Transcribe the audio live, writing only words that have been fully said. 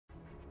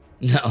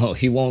No,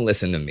 he won't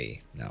listen to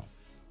me. No.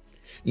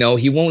 No,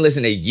 he won't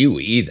listen to you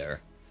either.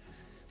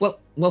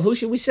 Well, who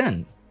should we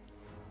send?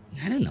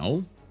 I don't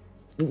know.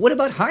 What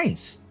about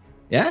Heinz?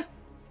 Yeah?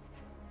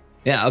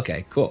 Yeah,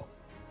 okay, cool.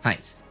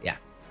 Heinz, yeah.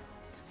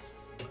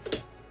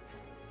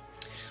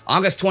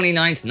 August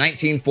 29th,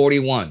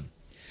 1941.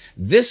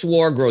 This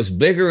war grows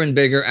bigger and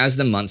bigger as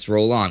the months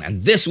roll on,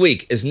 and this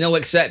week is no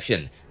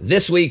exception.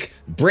 This week,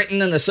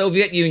 Britain and the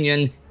Soviet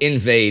Union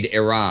invade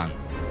Iran.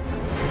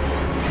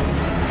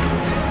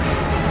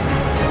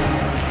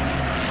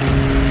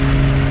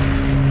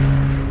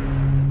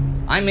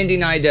 I'm Indy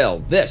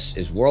Neidell. This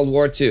is World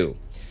War II.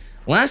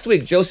 Last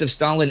week, Joseph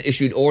Stalin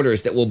issued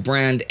orders that will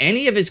brand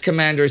any of his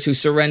commanders who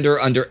surrender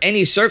under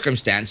any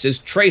circumstances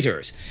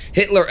traitors.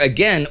 Hitler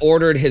again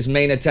ordered his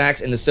main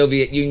attacks in the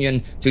Soviet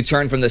Union to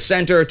turn from the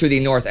center to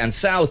the north and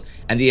south,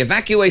 and the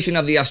evacuation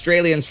of the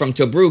Australians from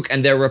Tobruk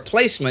and their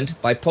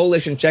replacement by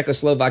Polish and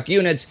Czechoslovak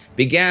units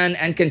began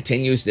and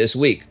continues this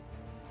week.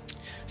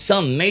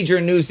 Some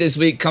major news this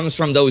week comes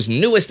from those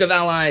newest of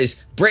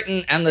allies,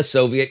 Britain and the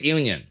Soviet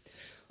Union.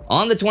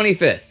 On the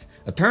 25th,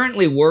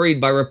 apparently worried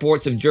by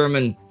reports of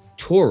German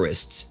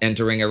tourists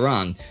entering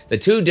Iran, the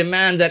two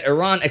demand that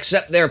Iran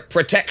accept their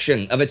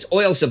protection of its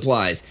oil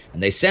supplies,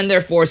 and they send their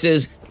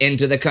forces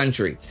into the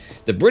country.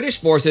 The British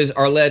forces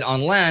are led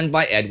on land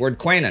by Edward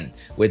Quainon,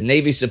 with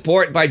Navy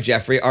support by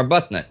Geoffrey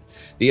Arbuthnot.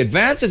 The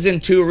advance is in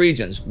two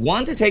regions,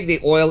 one to take the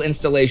oil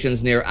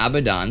installations near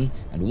Abadan,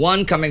 and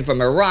one coming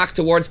from Iraq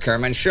towards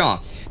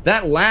Kermanshah.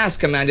 That last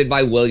commanded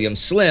by William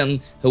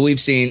Slim, who we've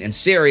seen in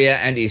Syria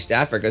and East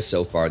Africa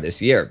so far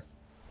this year.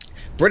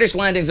 British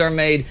landings are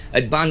made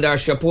at Bandar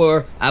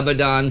Shapur,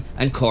 Abadan,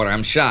 and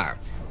Khorramshahr.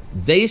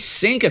 They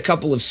sink a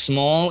couple of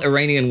small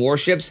Iranian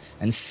warships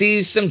and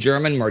seize some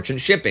German merchant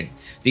shipping.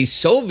 The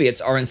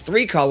Soviets are in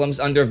three columns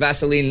under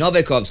Vasily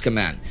Novikov's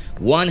command,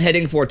 one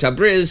heading for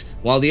Tabriz,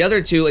 while the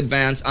other two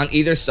advance on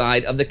either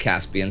side of the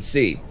Caspian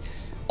Sea.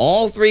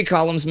 All three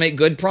columns make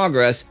good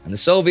progress, and the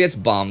Soviets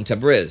bomb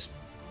Tabriz.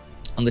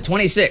 On the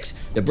 26th,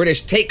 the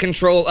British take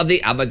control of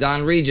the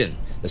Abadan region.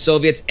 The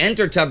Soviets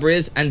enter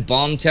Tabriz and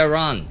bomb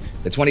Tehran.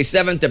 The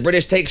 27th, the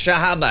British take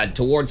Shahabad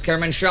towards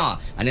Kermanshah,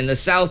 and in the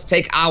south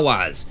take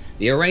Awaz.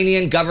 The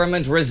Iranian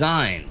government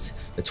resigns.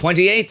 The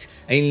 28th,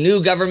 a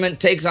new government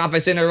takes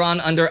office in Iran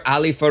under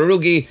Ali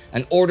Farougi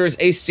and orders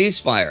a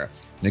ceasefire.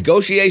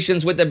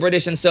 Negotiations with the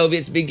British and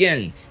Soviets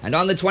begin, and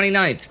on the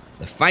 29th,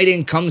 the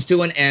fighting comes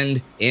to an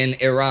end in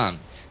Iran.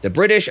 The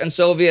British and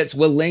Soviets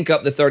will link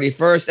up the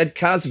 31st at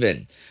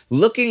Kazvin.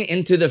 Looking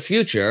into the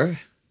future,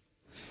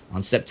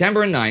 on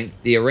September 9th,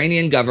 the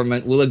Iranian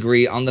government will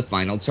agree on the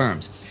final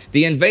terms.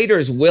 The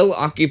invaders will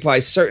occupy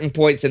certain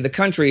points in the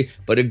country,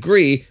 but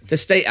agree to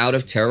stay out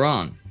of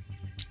Tehran.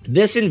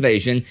 This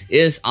invasion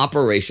is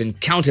Operation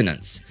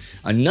Countenance.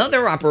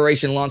 Another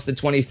operation launched the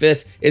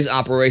 25th is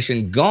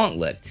Operation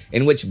Gauntlet,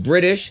 in which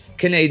British,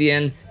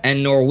 Canadian,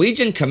 and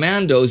Norwegian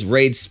commandos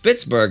raid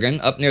Spitsbergen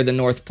up near the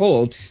North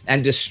Pole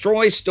and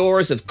destroy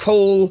stores of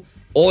coal,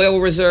 oil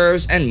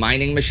reserves, and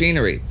mining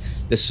machinery.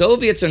 The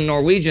Soviets and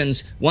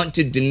Norwegians want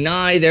to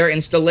deny their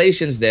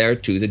installations there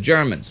to the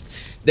Germans.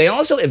 They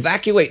also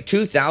evacuate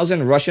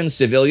 2,000 Russian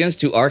civilians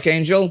to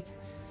Archangel.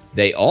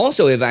 They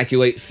also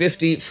evacuate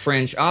 50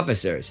 French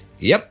officers.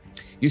 Yep.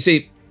 You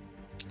see,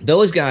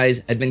 those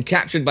guys had been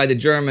captured by the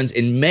Germans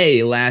in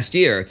May last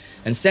year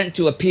and sent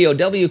to a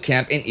POW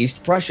camp in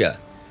East Prussia.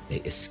 They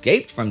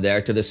escaped from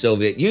there to the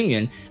Soviet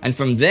Union, and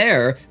from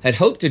there had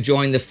hoped to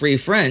join the Free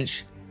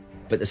French,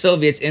 but the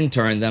Soviets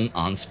interned them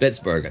on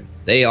Spitsbergen.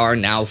 They are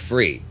now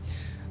free.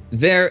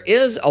 There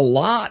is a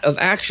lot of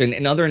action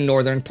in other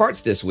northern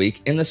parts this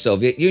week in the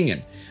Soviet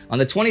Union. On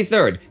the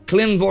 23rd,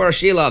 Klim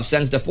Voroshilov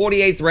sends the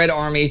 48th Red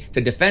Army to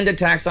defend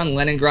attacks on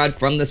Leningrad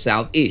from the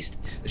southeast.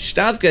 The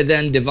Stavka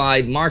then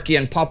divide Marky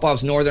and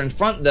Popov's northern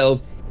front, though,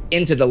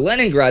 into the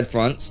Leningrad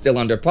front, still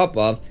under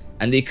Popov,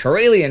 and the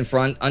Karelian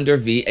front under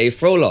V.A.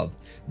 Frolov.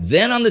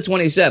 Then on the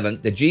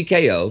 27th, the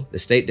GKO, the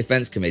State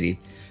Defense Committee,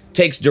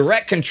 takes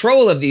direct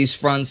control of these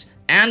fronts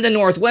and the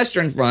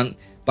Northwestern Front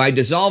by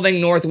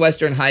dissolving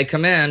Northwestern High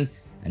Command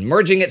and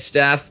merging its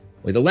staff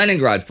with the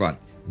Leningrad Front.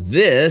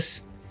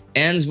 This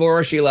ends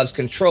Voroshilov's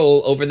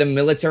control over the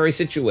military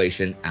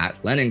situation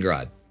at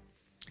Leningrad.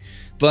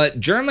 But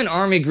German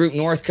Army Group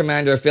North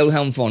Commander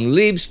Wilhelm von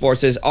Lieb's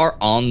forces are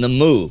on the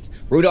move.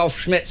 Rudolf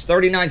Schmidt's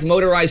 39th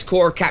Motorized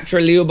Corps capture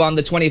Liub on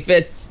the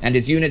 25th, and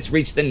his units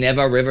reach the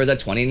Neva River the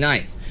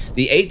 29th.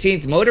 The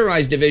 18th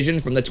Motorized Division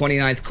from the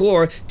 29th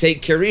Corps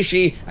take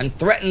Kirishi and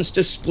threatens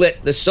to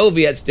split the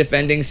Soviets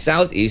defending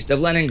southeast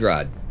of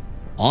Leningrad.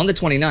 On the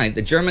 29th,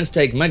 the Germans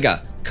take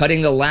Mega,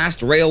 cutting the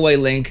last railway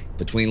link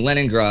between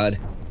Leningrad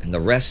and the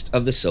rest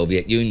of the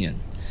Soviet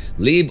Union.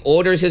 Lieb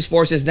orders his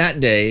forces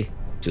that day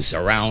to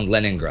surround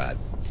Leningrad.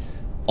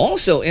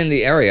 Also in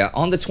the area,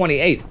 on the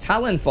 28th,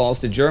 Tallinn falls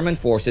to German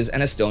forces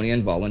and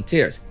Estonian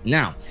volunteers.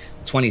 Now,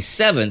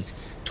 27th,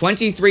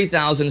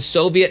 23,000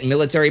 Soviet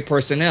military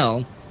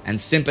personnel and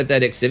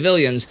sympathetic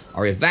civilians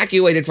are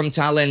evacuated from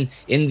Tallinn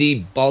in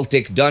the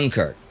Baltic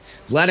Dunkirk.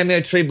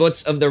 Vladimir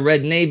Tributz of the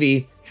Red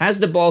Navy has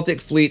the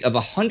Baltic fleet of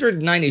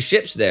 190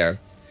 ships there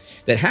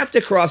that have to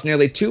cross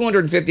nearly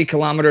 250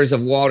 kilometers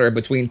of water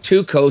between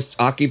two coasts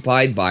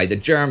occupied by the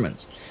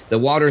Germans. The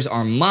waters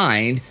are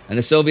mined, and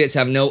the Soviets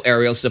have no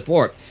aerial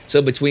support.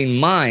 So between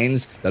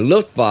mines, the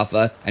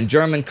Luftwaffe, and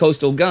German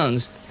coastal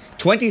guns,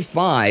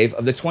 25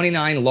 of the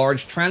 29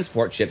 large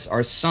transport ships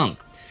are sunk.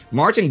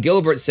 Martin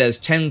Gilbert says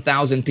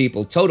 10,000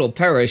 people total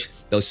perish,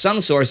 though some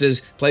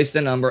sources place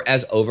the number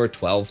as over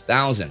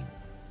 12,000.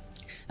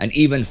 And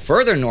even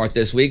further north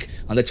this week,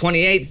 on the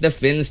 28th, the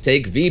Finns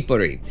take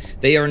Viipuri.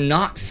 They are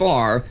not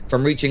far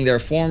from reaching their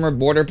former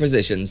border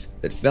positions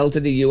that fell to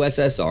the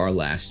USSR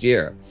last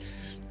year.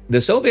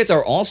 The Soviets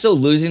are also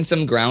losing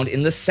some ground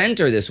in the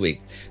center this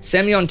week.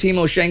 Semyon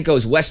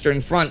Timoshenko's Western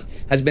Front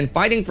has been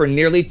fighting for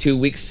nearly 2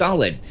 weeks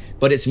solid,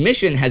 but its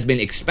mission has been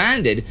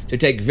expanded to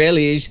take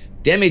Velizh,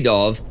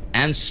 Demidov,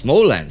 and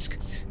Smolensk.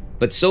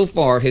 But so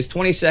far, his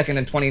 22nd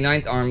and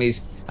 29th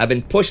armies have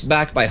been pushed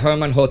back by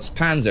Hermann Huth's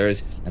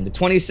panzers, and the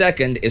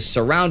 22nd is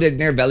surrounded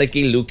near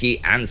Veliki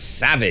Luki and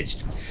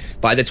savaged.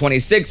 By the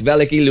 26th,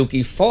 Veliki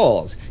Luki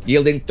falls,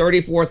 yielding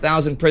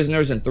 34,000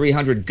 prisoners and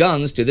 300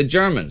 guns to the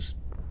Germans.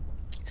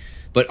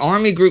 But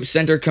Army Group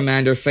Center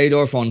Commander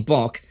Fedor von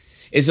Bock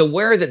is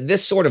aware that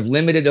this sort of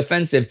limited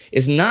offensive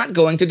is not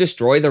going to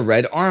destroy the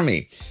Red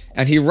Army,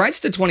 and he writes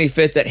to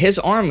 25th that his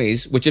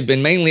armies, which have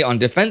been mainly on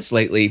defense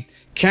lately,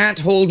 can't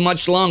hold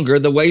much longer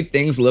the way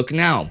things look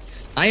now.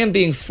 I am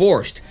being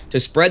forced to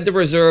spread the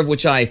reserve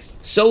which I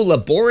so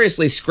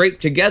laboriously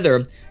scraped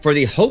together for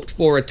the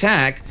hoped-for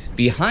attack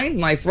behind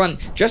my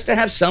front just to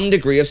have some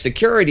degree of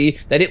security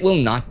that it will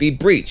not be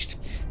breached.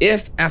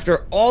 If,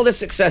 after all the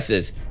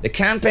successes, the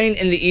campaign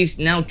in the East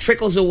now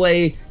trickles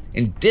away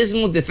in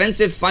dismal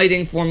defensive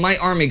fighting for my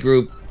army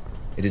group,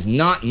 it is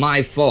not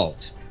my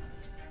fault.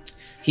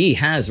 He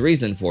has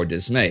reason for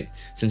dismay,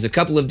 since a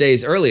couple of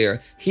days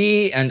earlier,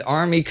 he and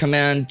Army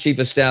Command Chief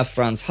of Staff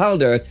Franz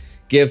Halder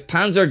give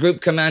Panzer Group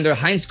Commander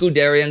Heinz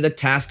Guderian the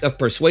task of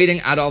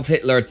persuading Adolf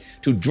Hitler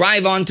to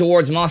drive on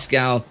towards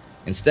Moscow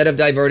instead of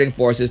diverting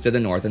forces to the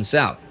north and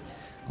south.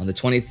 On the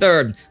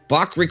 23rd,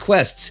 Bock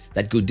requests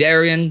that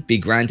Guderian be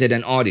granted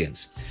an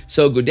audience.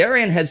 So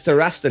Guderian heads to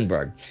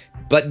Rastenburg,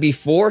 but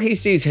before he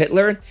sees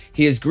Hitler,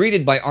 he is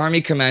greeted by Army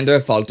Commander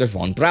Walter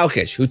von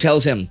Brauchitsch, who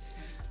tells him,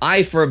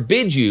 "I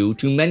forbid you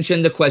to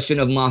mention the question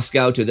of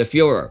Moscow to the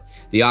Führer.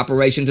 The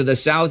operation to the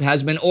south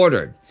has been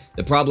ordered.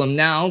 The problem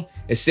now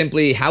is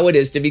simply how it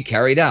is to be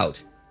carried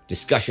out.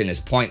 Discussion is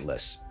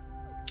pointless."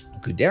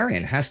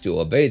 Guderian has to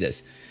obey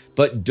this,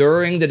 but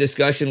during the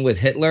discussion with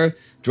Hitler,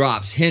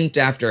 drops hint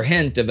after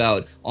hint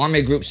about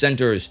Army Group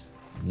Center's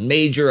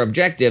major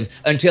objective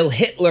until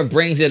Hitler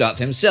brings it up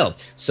himself.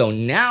 So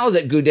now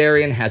that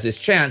Guderian has his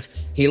chance,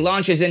 he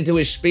launches into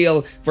his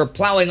spiel for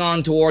plowing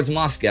on towards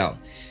Moscow.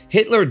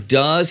 Hitler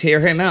does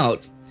hear him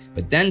out,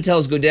 but then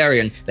tells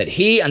Guderian that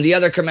he and the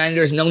other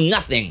commanders know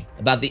nothing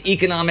about the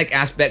economic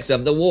aspects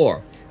of the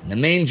war. And the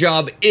main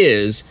job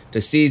is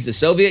to seize the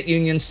Soviet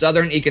Union's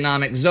southern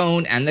economic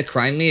zone and the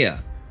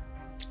Crimea.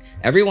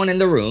 Everyone in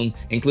the room,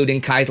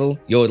 including Keitel,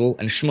 Jodl,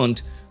 and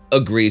Schmundt,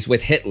 agrees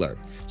with Hitler.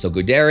 So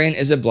Guderian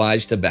is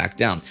obliged to back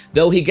down,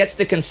 though he gets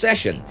the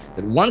concession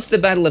that once the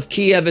Battle of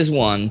Kiev is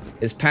won,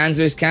 his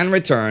panzers can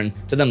return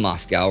to the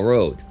Moscow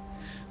road.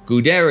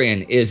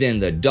 Guderian is in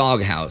the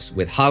doghouse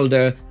with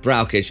Halder,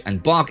 Brauchitsch,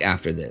 and Bock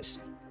after this.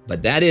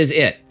 But that is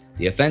it.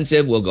 The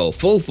offensive will go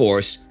full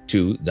force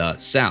to the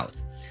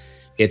south.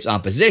 Its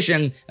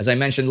opposition, as I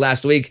mentioned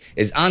last week,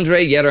 is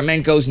Andrei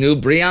Yeremenko's new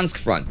Bryansk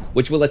front,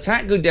 which will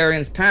attack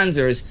Guderian's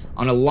panzers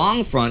on a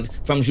long front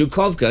from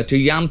Zhukovka to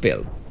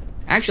Yampil.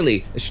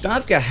 Actually,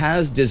 Stavka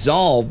has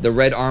dissolved the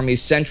Red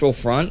Army's central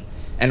front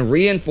and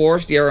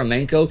reinforced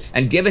Yeremenko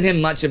and given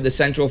him much of the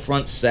Central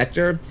Front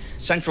sector.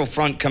 Central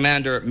Front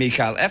Commander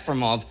Mikhail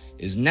Efremov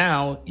is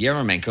now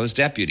Yeremenko's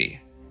deputy.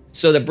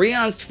 So the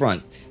Bryansk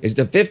Front is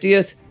the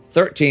 50th,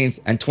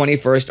 13th, and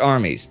 21st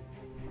Armies,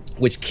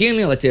 which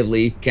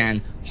cumulatively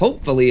can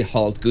hopefully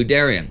halt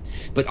Guderian.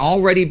 But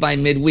already by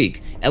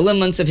midweek,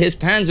 elements of his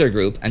panzer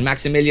group and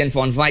Maximilian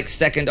von Weich's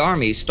 2nd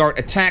Army start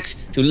attacks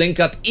to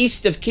link up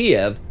east of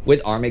Kiev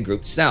with Army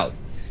Group South.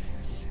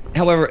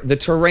 However, the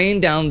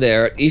terrain down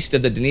there east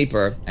of the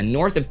Dnieper and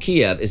north of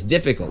Kiev is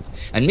difficult,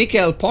 and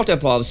Mikhail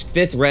Potapov's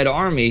 5th Red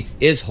Army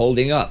is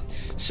holding up,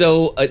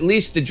 so at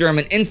least the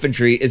German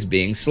infantry is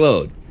being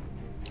slowed.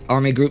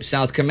 Army Group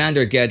South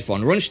Commander Gerd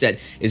von Rundstedt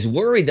is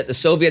worried that the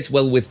Soviets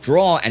will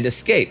withdraw and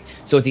escape,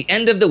 so at the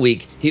end of the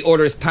week, he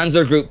orders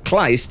Panzer Group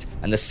Kleist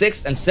and the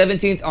 6th and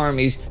 17th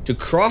Armies to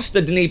cross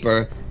the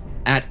Dnieper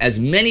at as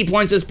many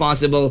points as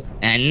possible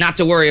and not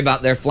to worry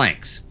about their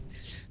flanks.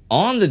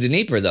 On the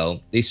Dnieper,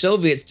 though, the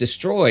Soviets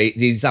destroy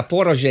the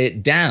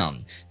Zaporozhye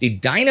Dam. The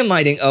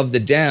dynamiting of the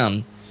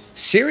dam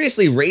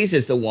seriously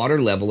raises the water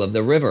level of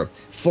the river,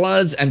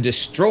 floods and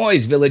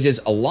destroys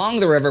villages along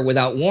the river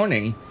without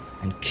warning,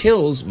 and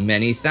kills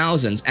many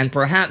thousands and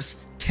perhaps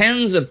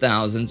tens of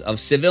thousands of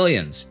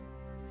civilians.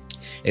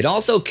 It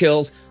also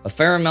kills a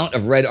fair amount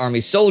of Red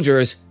Army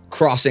soldiers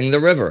crossing the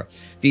river.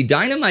 The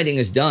dynamiting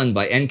is done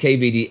by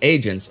NKVD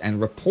agents and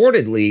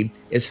reportedly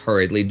is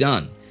hurriedly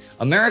done.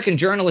 American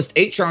journalist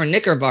H.R.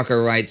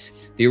 Knickerbocker writes,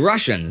 "The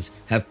Russians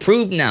have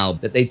proved now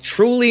that they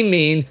truly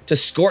mean to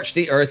scorch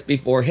the earth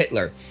before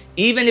Hitler,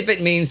 even if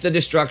it means the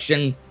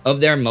destruction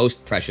of their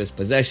most precious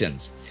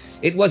possessions.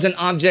 It was an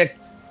object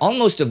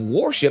almost of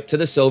worship to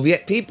the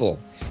Soviet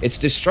people. Its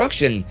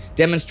destruction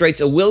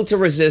demonstrates a will to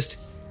resist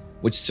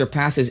which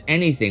surpasses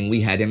anything we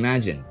had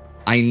imagined.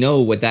 I know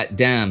what that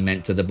dam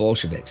meant to the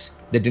Bolsheviks.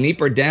 The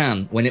Dnieper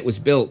Dam, when it was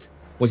built,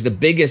 was the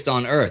biggest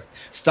on earth.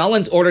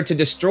 Stalin's order to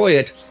destroy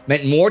it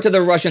meant more to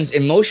the Russians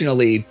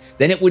emotionally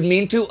than it would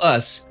mean to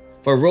us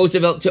for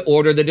Roosevelt to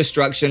order the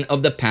destruction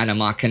of the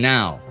Panama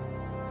Canal."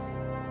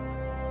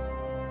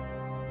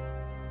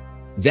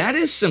 That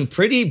is some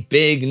pretty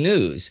big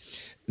news.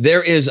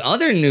 There is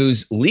other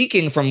news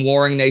leaking from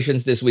warring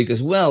nations this week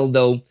as well,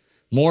 though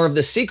more of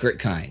the secret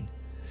kind.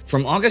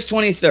 From August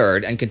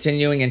 23rd and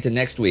continuing into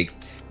next week,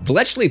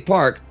 Bletchley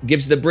Park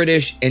gives the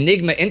British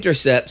Enigma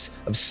intercepts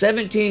of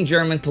 17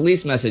 German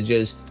police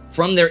messages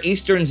from their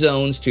eastern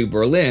zones to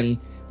Berlin,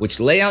 which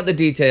lay out the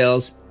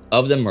details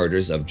of the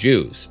murders of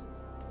Jews.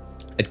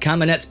 At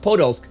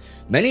Kamenets-Podolsk,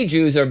 many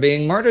Jews are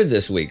being murdered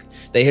this week.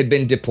 They had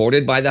been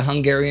deported by the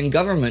Hungarian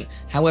government.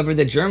 However,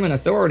 the German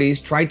authorities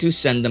tried to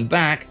send them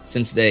back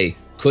since they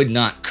could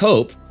not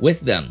cope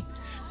with them.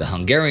 The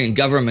Hungarian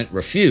government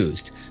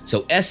refused,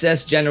 so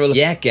SS General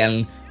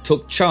Wieke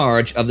took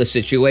charge of the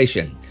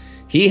situation.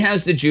 He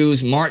has the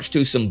Jews march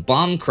to some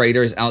bomb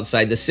craters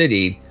outside the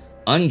city,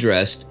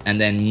 undressed and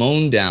then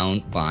mown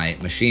down by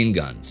machine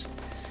guns.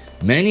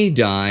 Many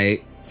die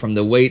from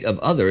the weight of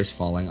others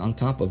falling on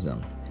top of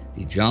them.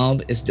 The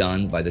job is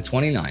done by the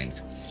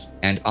 29th,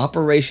 and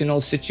Operational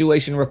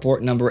Situation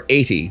Report number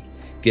 80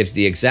 gives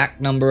the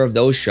exact number of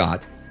those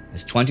shot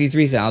as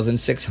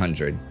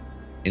 23,600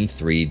 in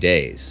 3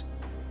 days.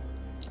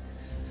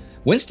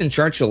 Winston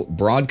Churchill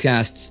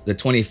broadcasts the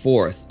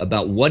 24th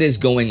about what is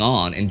going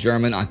on in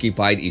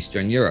German-occupied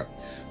Eastern Europe.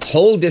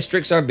 Whole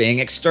districts are being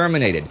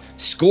exterminated.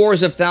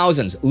 Scores of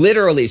thousands,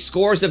 literally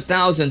scores of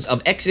thousands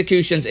of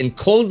executions in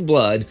cold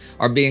blood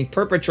are being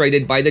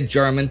perpetrated by the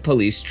German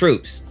police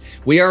troops.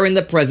 We are in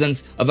the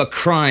presence of a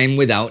crime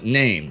without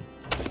name.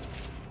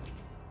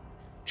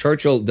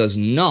 Churchill does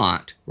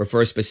not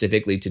refer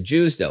specifically to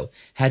Jews, though.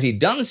 Had he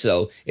done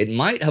so, it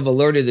might have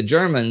alerted the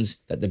Germans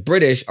that the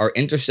British are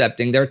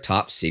intercepting their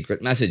top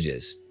secret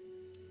messages.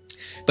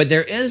 But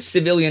there is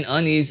civilian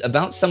unease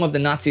about some of the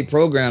Nazi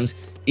programs,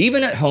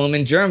 even at home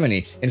in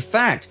Germany. In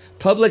fact,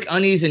 public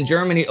unease in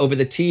Germany over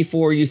the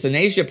T4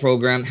 euthanasia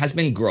program has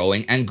been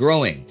growing and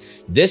growing.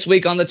 This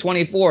week on the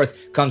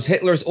 24th comes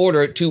Hitler's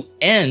order to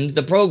end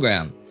the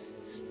program.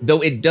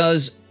 Though it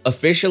does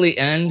officially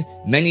end,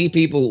 many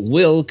people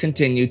will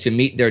continue to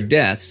meet their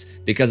deaths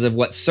because of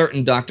what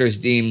certain doctors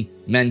deem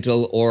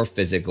mental or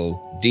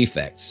physical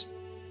defects.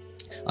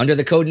 Under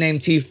the codename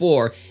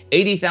T4,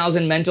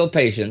 80,000 mental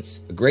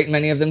patients, a great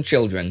many of them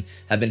children,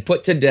 have been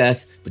put to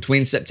death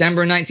between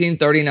September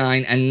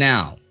 1939 and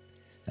now.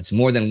 That's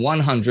more than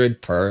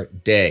 100 per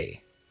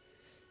day.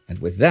 And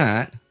with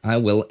that, I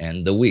will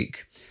end the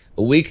week.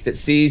 A week that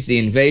sees the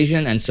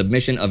invasion and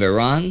submission of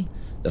Iran,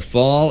 the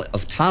fall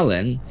of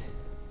Tallinn,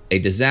 a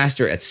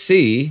disaster at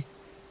sea,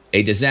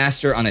 a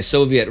disaster on a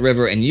Soviet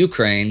river in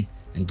Ukraine,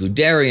 and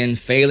Guderian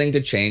failing to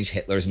change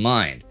Hitler's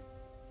mind.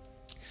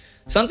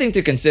 Something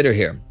to consider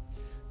here.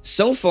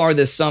 So far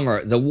this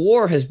summer, the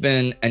war has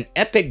been an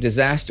epic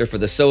disaster for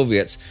the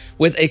Soviets,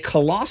 with a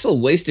colossal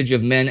wastage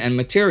of men and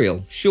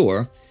material,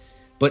 sure,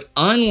 but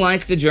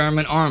unlike the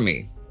German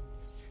army,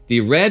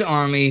 the Red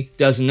Army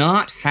does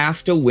not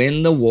have to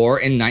win the war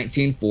in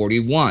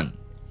 1941.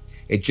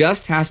 It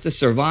just has to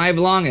survive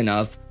long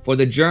enough for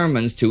the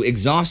Germans to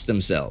exhaust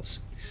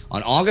themselves.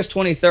 On August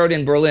 23rd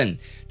in Berlin,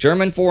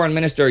 German Foreign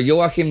Minister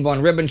Joachim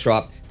von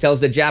Ribbentrop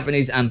tells the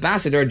Japanese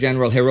Ambassador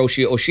General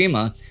Hiroshi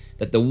Oshima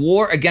that the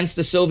war against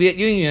the Soviet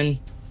Union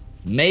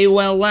may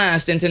well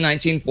last into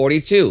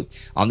 1942.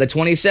 On the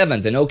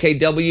 27th, an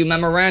OKW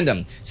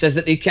memorandum says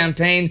that the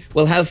campaign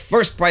will have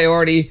first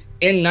priority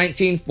in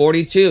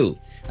 1942.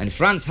 And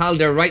Franz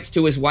Halder writes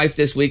to his wife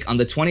this week on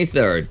the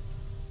 23rd,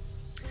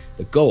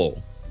 "The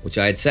goal, which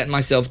I had set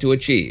myself to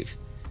achieve,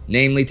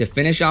 namely to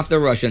finish off the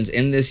Russians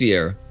in this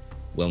year,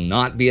 will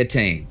not be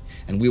attained,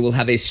 and we will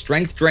have a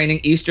strength-draining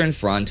Eastern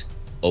Front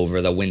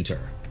over the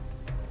winter."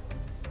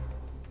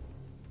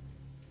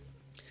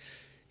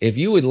 If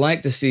you would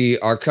like to see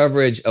our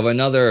coverage of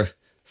another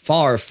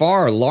far,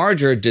 far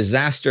larger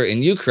disaster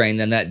in Ukraine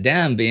than that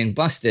dam being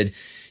busted,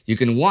 you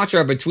can watch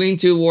our Between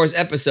Two Wars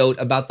episode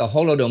about the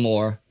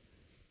Holodomor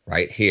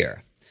right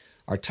here.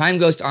 Our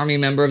TimeGhost Army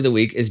member of the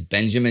week is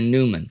Benjamin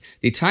Newman.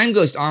 The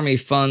TimeGhost Army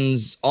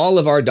funds all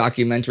of our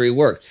documentary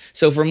work.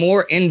 So for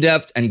more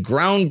in-depth and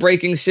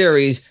groundbreaking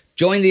series,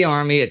 join the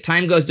Army at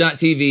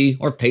timeghost.tv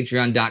or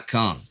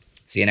patreon.com.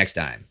 See you next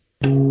time.